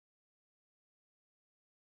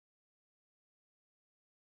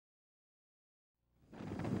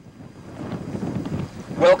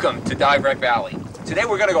Welcome to Dive Wreck Valley. Today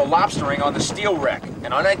we're going to go lobstering on the Steel Wreck,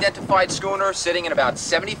 an unidentified schooner sitting in about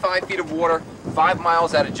 75 feet of water, 5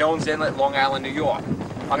 miles out of Jones Inlet, Long Island, New York.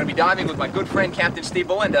 I'm going to be diving with my good friend Captain Steve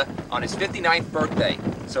Belinda on his 59th birthday.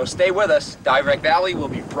 So stay with us. Dive Wreck Valley will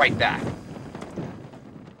be right back.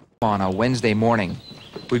 On a Wednesday morning,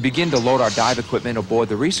 we begin to load our dive equipment aboard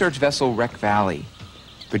the research vessel Wreck Valley.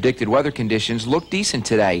 Predicted weather conditions look decent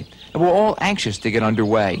today, and we're all anxious to get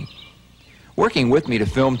underway. Working with me to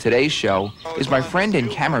film today's show is my friend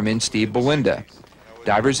and cameraman Steve Belinda,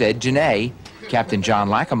 divers Ed Janae, Captain John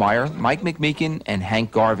Lachenmayer, Mike McMeekin, and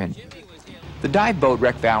Hank Garvin. The dive boat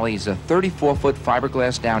Wreck Valley is a 34-foot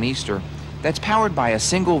fiberglass downeaster that's powered by a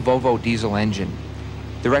single Volvo diesel engine.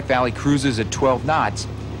 The Wreck Valley cruises at 12 knots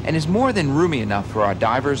and is more than roomy enough for our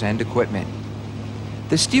divers and equipment.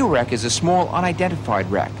 The Steel Wreck is a small,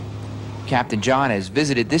 unidentified wreck. Captain John has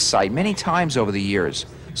visited this site many times over the years,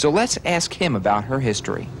 so let's ask him about her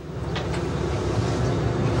history.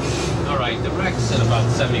 All right, the wreck's in about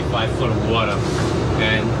 75 foot of water,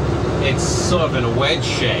 and it's sort of in a wedge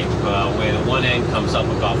shape, where the one end comes up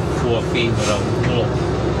about 4 feet with a little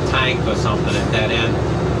tank or something at that end,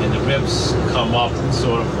 and the ribs come up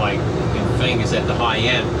sort of like in fingers at the high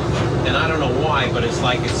end. And I don't know why, but it's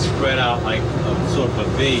like it's spread out like sort of a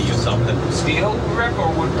V or something. Steel wreck or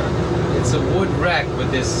wood wreck? It's a wood wreck,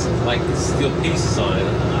 but there's like steel pieces on it.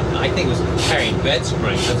 I think it was carrying bed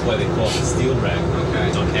springs. That's why they call it steel wreck.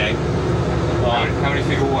 Okay. Okay. How many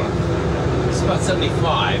feet of water? It's about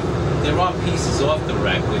 75. There are pieces off the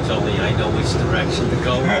wreck, which only I know which direction to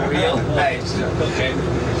go. Real. Thanks. Okay.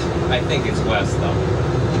 I think it's west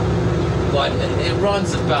though. But it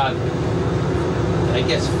runs about, I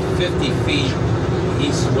guess, 50 feet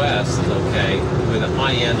east-west, okay, with a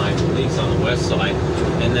high end, I believe, is on the west side,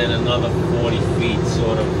 and then another 40 feet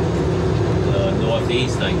sort of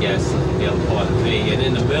northeast, I guess, the other part of the V. And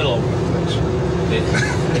in the middle,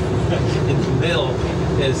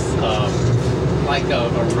 is like a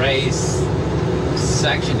raised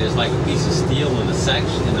section. There's like a piece of steel in the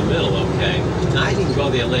section in the middle, okay? And I didn't go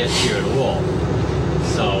there last year at all.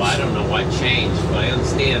 So I don't know what changed, but I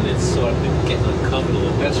understand it's sort of been getting uncovered a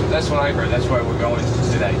little bit. That's what I heard. That's why we're going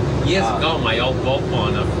today. Years ago, my old boat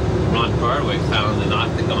pond of Ron Berwick found an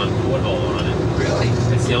octagon porthole on it. Really?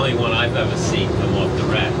 It's the only one I've ever seen come off the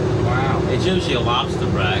wreck. Wow. It's usually a lobster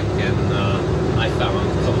wreck, and I found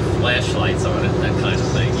a couple of flashlights on it, that kind of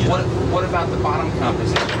thing. You know? What about the bottom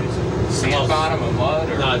composition? Is it sand bottom or mud?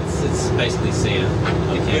 Or? No, it's basically sand.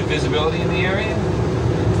 Okay. Good visibility in the area?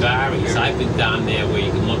 Varies. I've been down there where you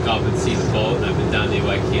can look up and see the boat, and I've been down there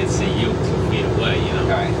where I can't see you 2 feet away, you know.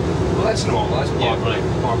 Okay. Well, that's normal. That's yeah, right.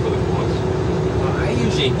 Par for the course. Well, I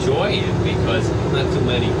usually enjoy it because not too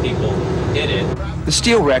many people hit it. The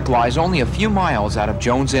Steel Wreck lies only a few miles out of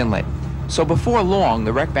Jones Inlet, so before long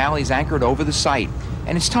the Wreck Valley's anchored over the site,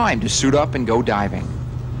 and it's time to suit up and go diving.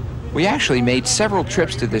 We actually made several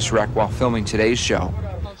trips to this wreck while filming today's show.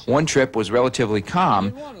 One trip was relatively calm,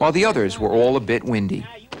 while the others were all a bit windy.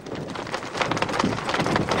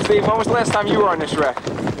 Steve, when was the last time you were on this wreck?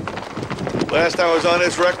 Last time I was on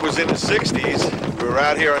this wreck was in the 60s. We were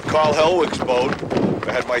out here on Carl Helwig's boat.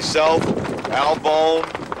 We had myself, Al Bone,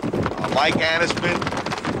 Mike Annisman,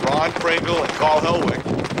 Ron Pringle, and Carl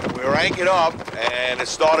Helwig. We were anchored up, and it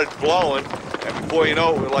started blowing. And before you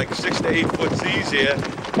know it, we were like 6 to 8 foot seas here.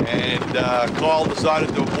 And Carl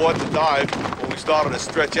decided to abort the dive when we started to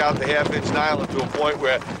stretch out the half-inch nylon to a point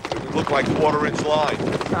where it would look like quarter-inch line.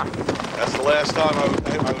 That's the last time I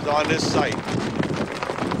was on this site.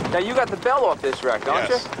 Now, you got the bell off this wreck, don't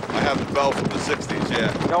you? Yes, I have the bell from the 60s,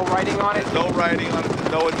 yeah. No writing on it? There's no writing on it,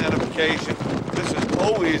 there's no identification. This is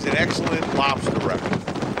always an excellent lobster wreck.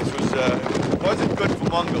 This was, it wasn't good for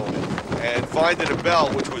mungling. And finding a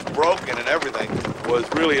bell, which was broken and everything, was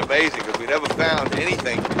really amazing because we never found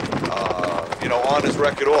anything, you know, on this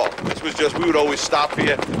wreck at all. This was just, we would always stop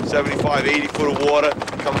here, 75, 80 foot of water,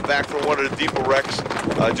 coming back from one of the deeper wrecks,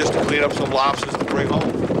 just to clean up some lobsters to bring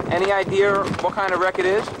home. Any idea what kind of wreck it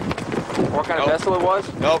is? What kind of vessel it was?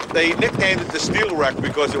 Nope, they nicknamed it the Steel Wreck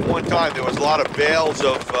because at one time there was a lot of bales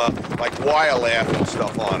of like wire lath and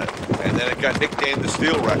stuff on it. And then it got nicknamed the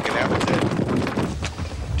Steel Wreck, and that was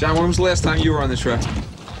it. John, when was the last time you were on this wreck?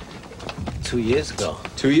 2 years ago.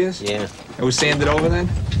 2 years? Yeah. It was sanded over then?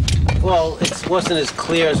 Well, it wasn't as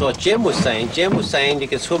clear as what Jim was saying. Jim was saying you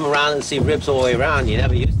could swim around and see ribs all the way around. You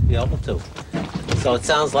never used to be able to. So it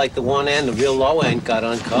sounds like the one end, the real low end, got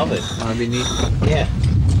uncovered. That'd be neat. Yeah.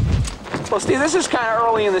 Well, Steve, this is kind of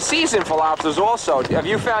early in the season for lobsters also. Have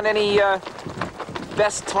you found any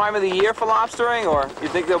best time of the year for lobstering, or you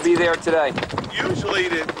think they'll be there today? Usually,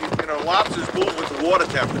 you know, lobsters move with the water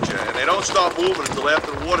temperature, and they don't start moving until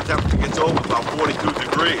after the water temperature gets over about 42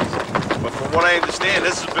 degrees. But from what I understand,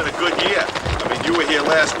 this has been a good year. I mean, you were here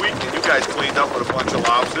last week, and you guys cleaned up with a bunch of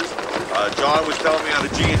lobsters. John was telling me on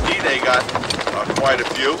the G&D they got quite a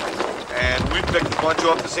few, and we picked a bunch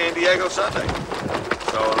off to San Diego Sunday.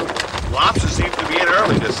 So lobsters seem to be in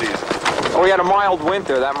early this season. Well, we had a mild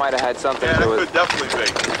winter. That might have had something Yeah, to that it. could definitely be.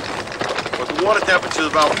 But the water temperature is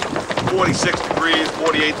about 46 degrees,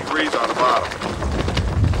 48 degrees on the bottom.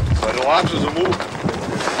 So the lobsters are moving.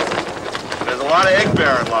 There's a lot of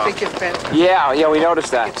egg-bearing lobsters. Yeah, we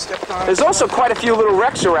noticed that. There's also quite a few little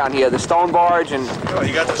wrecks around here. The stone barge and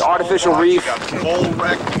You got the artificial barge, reef. You got the coal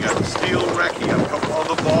wreck, you got the steel wreck, you got a couple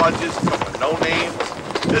other barges, a couple of no names.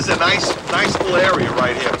 This is a nice little area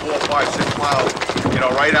right here, 4, 5, 6 miles, you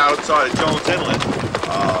know, right outside of Jones Inlet.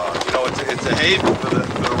 You know, it's a haven for the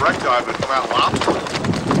wreck diver to come out and lobster.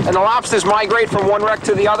 And the lobsters migrate from one wreck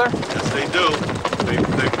to the other? Yes, they do. They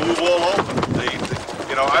move all over.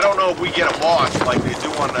 You know, I don't know if we get a marsh like they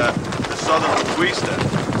do on the southern Lobster,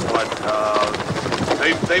 but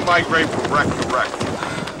they migrate from wreck to wreck.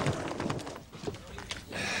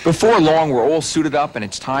 Before long, we're all suited up and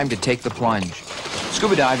it's time to take the plunge.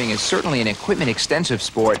 Scuba diving is certainly an equipment-extensive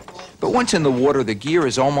sport, but once in the water, the gear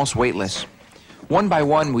is almost weightless. One by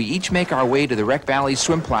one, we each make our way to the Wreck Valley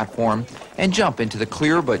swim platform and jump into the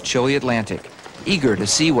clear but chilly Atlantic, eager to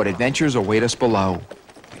see what adventures await us below.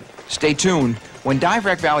 Stay tuned. When Dive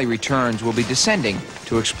Wreck Valley returns, we'll be descending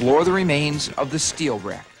to explore the remains of the steel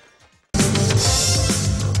wreck.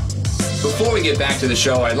 Before we get back to the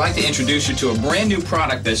show, I'd like to introduce you to a brand new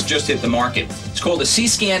product that's just hit the market. It's called the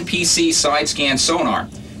C-Scan PC Side Scan Sonar.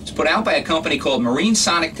 It's put out by a company called Marine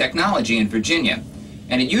Sonic Technology in Virginia,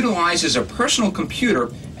 and it utilizes a personal computer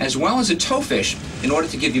as well as a towfish in order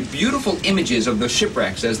to give you beautiful images of the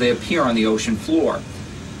shipwrecks as they appear on the ocean floor.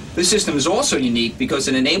 This system is also unique because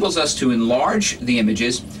it enables us to enlarge the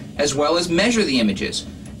images as well as measure the images,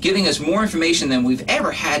 giving us more information than we've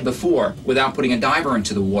ever had before without putting a diver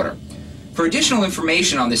into the water. For additional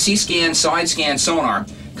information on the C-Scan Side Scan Sonar,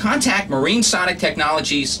 contact Marine Sonic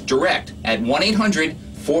Technologies direct at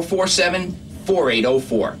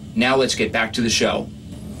 1-800-447-4804. Now let's get back to the show.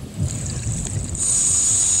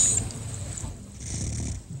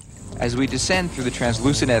 As we descend through the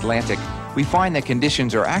translucent Atlantic, we find that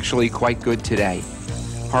conditions are actually quite good today.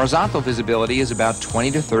 Horizontal visibility is about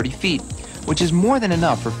 20 to 30 feet, which is more than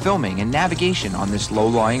enough for filming and navigation on this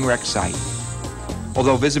low-lying wreck site.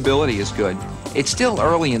 Although visibility is good, it's still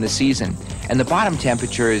early in the season, and the bottom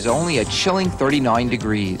temperature is only a chilling 39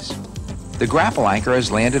 degrees. The grapple anchor has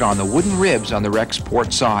landed on the wooden ribs on the wreck's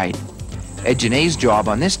port side. Ed Genet's job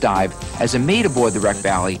on this dive, as a mate aboard the Wreck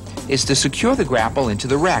Valley, is to secure the grapple into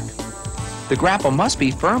the wreck. The grapple must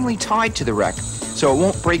be firmly tied to the wreck, so it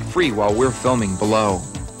won't break free while we're filming below.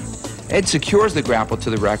 Ed secures the grapple to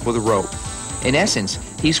the wreck with a rope. In essence,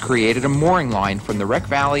 he's created a mooring line from the Wreck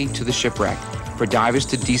Valley to the shipwreck for divers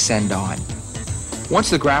to descend on. Once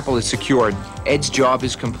the grapple is secured, Ed's job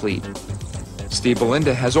is complete. Steve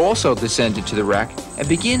Belinda has also descended to the wreck and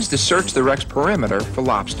begins to search the wreck's perimeter for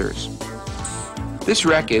lobsters. This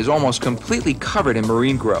wreck is almost completely covered in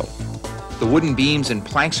marine growth. The wooden beams and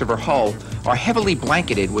planks of her hull are heavily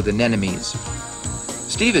blanketed with anemones.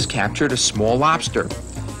 Steve has captured a small lobster.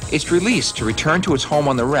 It's released to return to its home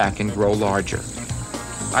on the wreck and grow larger.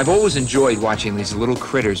 I've always enjoyed watching these little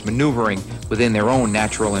critters maneuvering within their own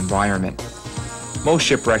natural environment. Most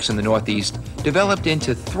shipwrecks in the Northeast developed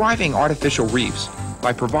into thriving artificial reefs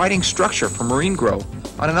by providing structure for marine growth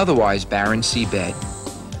on an otherwise barren seabed.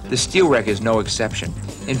 The steel wreck is no exception.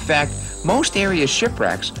 In fact, most area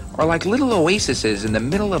shipwrecks are like little oases in the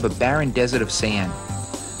middle of a barren desert of sand.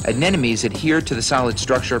 Anemones adhere to the solid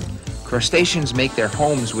structure, crustaceans make their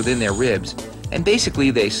homes within their ribs, and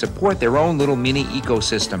basically they support their own little mini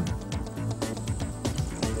ecosystem.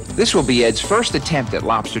 This will be Ed's first attempt at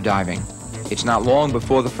lobster diving. It's not long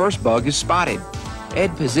before the first bug is spotted.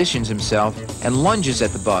 Ed positions himself and lunges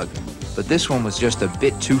at the bug, but this one was just a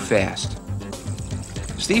bit too fast.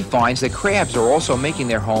 Steve finds that crabs are also making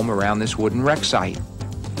their home around this wooden wreck site.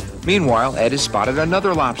 Meanwhile, Ed has spotted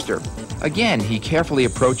another lobster. Again, he carefully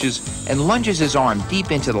approaches and lunges his arm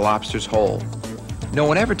deep into the lobster's hole. No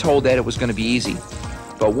one ever told Ed it was going to be easy,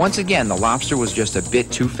 but once again the lobster was just a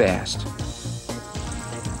bit too fast.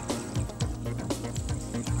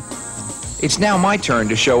 It's now my turn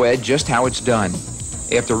to show Ed just how it's done.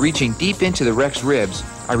 After reaching deep into the wreck's ribs,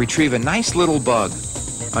 I retrieve a nice little bug.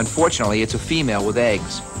 Unfortunately, it's a female with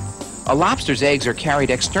eggs. A lobster's eggs are carried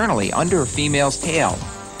externally under a female's tail.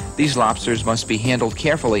 These lobsters must be handled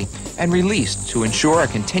carefully and released to ensure a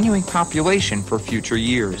continuing population for future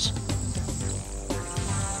years.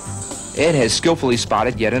 Ed has skillfully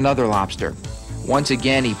spotted yet another lobster. Once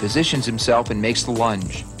again, he positions himself and makes the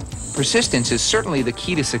lunge. Persistence is certainly the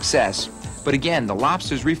key to success, but again, the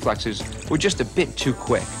lobster's reflexes were just a bit too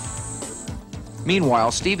quick.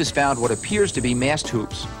 Meanwhile, Steve has found what appears to be mast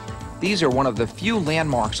hoops. These are one of the few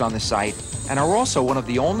landmarks on the site and are also one of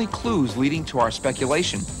the only clues leading to our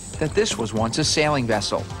speculation that this was once a sailing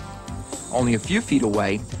vessel. Only a few feet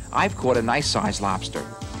away, I've caught a nice-sized lobster.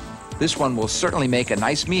 This one will certainly make a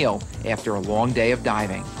nice meal after a long day of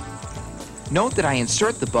diving. Note that I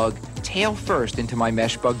insert the bug tail first into my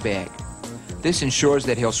mesh bug bag. This ensures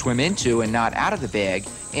that he'll swim into and not out of the bag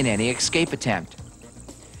in any escape attempt.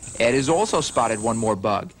 Ed has also spotted one more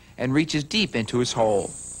bug and reaches deep into his hole.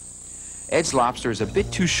 Ed's lobster is a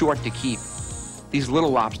bit too short to keep. These little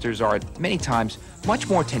lobsters are many times much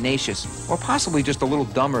more tenacious or possibly just a little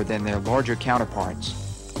dumber than their larger counterparts.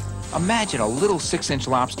 Imagine a little 6-inch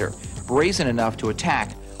lobster brazen enough to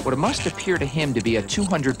attack what must appear to him to be a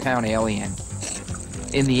 200-pound alien.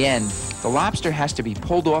 In the end, the lobster has to be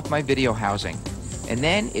pulled off my video housing, and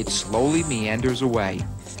then it slowly meanders away,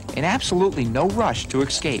 in absolutely no rush to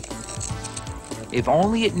escape. If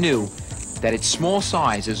only it knew that its small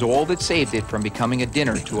size is all that saved it from becoming a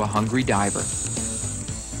dinner to a hungry diver.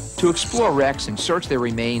 To explore wrecks and search their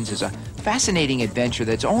remains is a fascinating adventure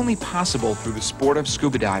that's only possible through the sport of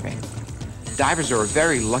scuba diving. Divers are a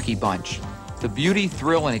very lucky bunch. The beauty,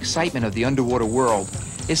 thrill, and excitement of the underwater world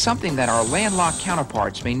is something that our landlocked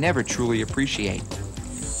counterparts may never truly appreciate.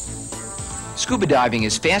 Scuba diving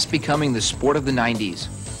is fast becoming the sport of the 90s.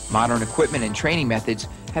 Modern equipment and training methods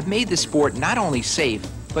have made the sport not only safe,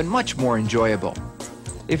 but much more enjoyable.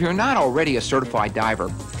 If you're not already a certified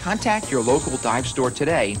diver, contact your local dive store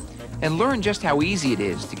today and learn just how easy it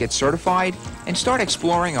is to get certified and start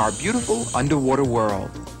exploring our beautiful underwater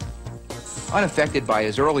world. Unaffected by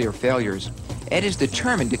his earlier failures, Ed is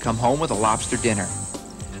determined to come home with a lobster dinner.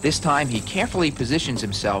 This time he carefully positions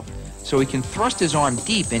himself so he can thrust his arm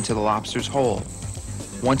deep into the lobster's hole.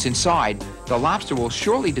 Once inside, the lobster will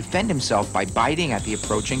surely defend himself by biting at the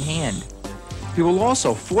approaching hand. He will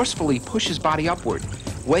also forcefully push his body upward,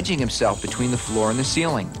 wedging himself between the floor and the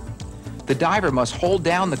ceiling. The diver must hold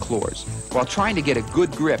down the claws while trying to get a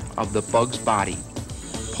good grip of the bug's body.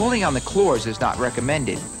 Pulling on the claws is not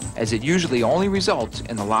recommended, as it usually only results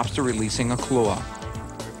in the lobster releasing a claw.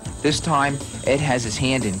 This time, Ed has his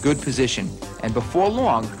hand in good position, and before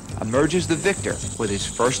long, emerges the victor with his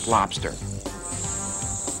first lobster.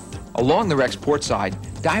 Along the wreck's port side,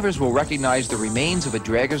 divers will recognize the remains of a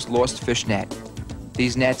dragger's lost fish net.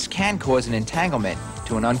 These nets can cause an entanglement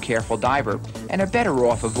to an uncareful diver and are better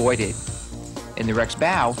off avoided. In the wreck's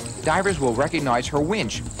bow, divers will recognize her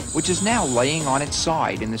winch, which is now laying on its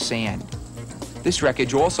side in the sand. This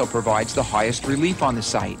wreckage also provides the highest relief on the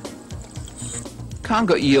site.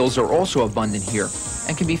 Conga eels are also abundant here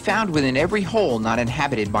and can be found within every hole not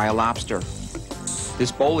inhabited by a lobster.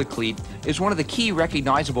 This bolliclete is one of the key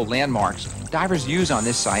recognizable landmarks divers use on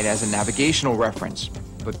this site as a navigational reference.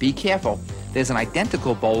 But be careful, there's an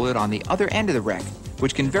identical bollet on the other end of the wreck,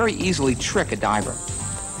 which can very easily trick a diver.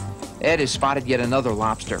 Ed has spotted yet another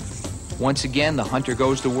lobster. Once again, the hunter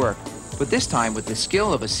goes to work, but this time with the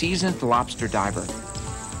skill of a seasoned lobster diver.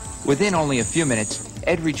 Within only a few minutes,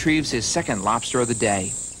 Ed retrieves his second lobster of the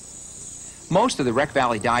day. Most of the Wreck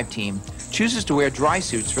Valley dive team chooses to wear dry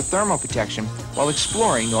suits for thermal protection while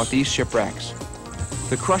exploring Northeast shipwrecks.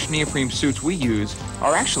 The crushed neoprene suits we use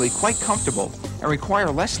are actually quite comfortable and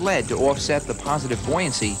require less lead to offset the positive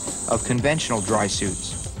buoyancy of conventional dry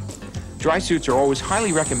suits. Dry suits are always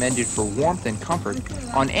highly recommended for warmth and comfort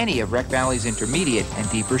on any of Wreck Valley's intermediate and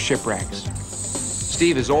deeper shipwrecks.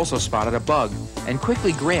 Steve has also spotted a bug and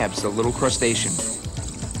quickly grabs the little crustacean.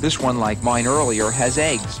 This one, like mine earlier, has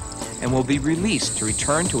eggs and will be released to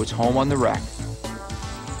return to its home on the wreck.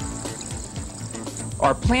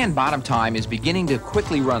 Our planned bottom time is beginning to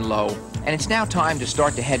quickly run low, and it's now time to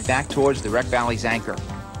start to head back towards the Wreck Valley's anchor.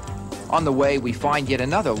 On the way, we find yet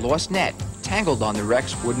another lost net tangled on the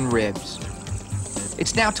wreck's wooden ribs.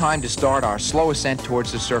 It's now time to start our slow ascent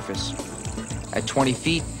towards the surface. At 20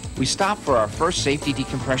 feet, we stop for our first safety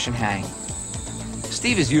decompression hang.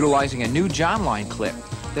 Steve is utilizing a new John line clip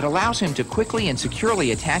that allows him to quickly and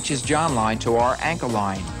securely attach his John line to our anchor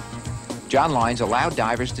line. John lines allow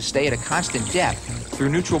divers to stay at a constant depth through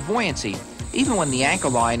neutral buoyancy, even when the anchor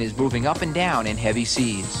line is moving up and down in heavy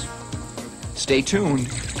seas. Stay tuned.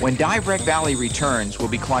 When Dive Wreck Valley returns, we'll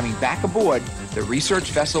be climbing back aboard the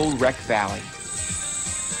research vessel Wreck Valley.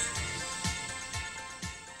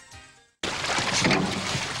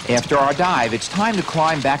 After our dive, it's time to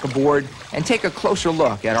climb back aboard and take a closer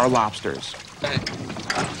look at our lobsters.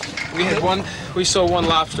 We We saw one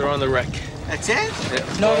lobster on the wreck. That's it?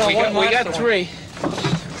 No, we got three.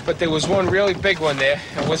 But there was one really big one there,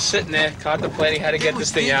 and we're sitting there contemplating how to get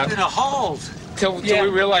this thing out. In a hold. Till we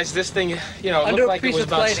realized this thing, you know, it looked like it was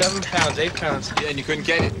about 7 pounds, 8 pounds. Yeah, and you couldn't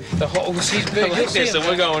get it. The hole was big like this, and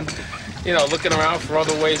we're going, you know, looking around for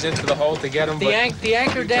other ways into the hole to get him. The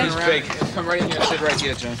anchor down. He's big. Come right in here, sit right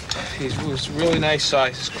here, John. He was really nice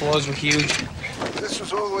size. His claws were huge. This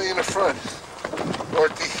was all the way in the front, or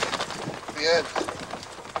the end.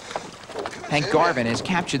 Hank Garvin has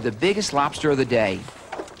captured the biggest lobster of the day.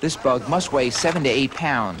 This bug must weigh 7 to 8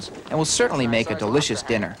 pounds and will certainly make a delicious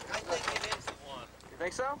dinner. You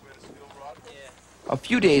think so? A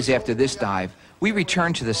few days after this dive, we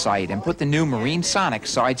returned to the site and put the new Marine Sonic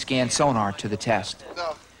side scan sonar to the test.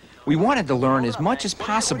 We wanted to learn as much as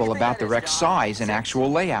possible about the wreck's size and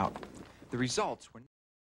actual layout. The results were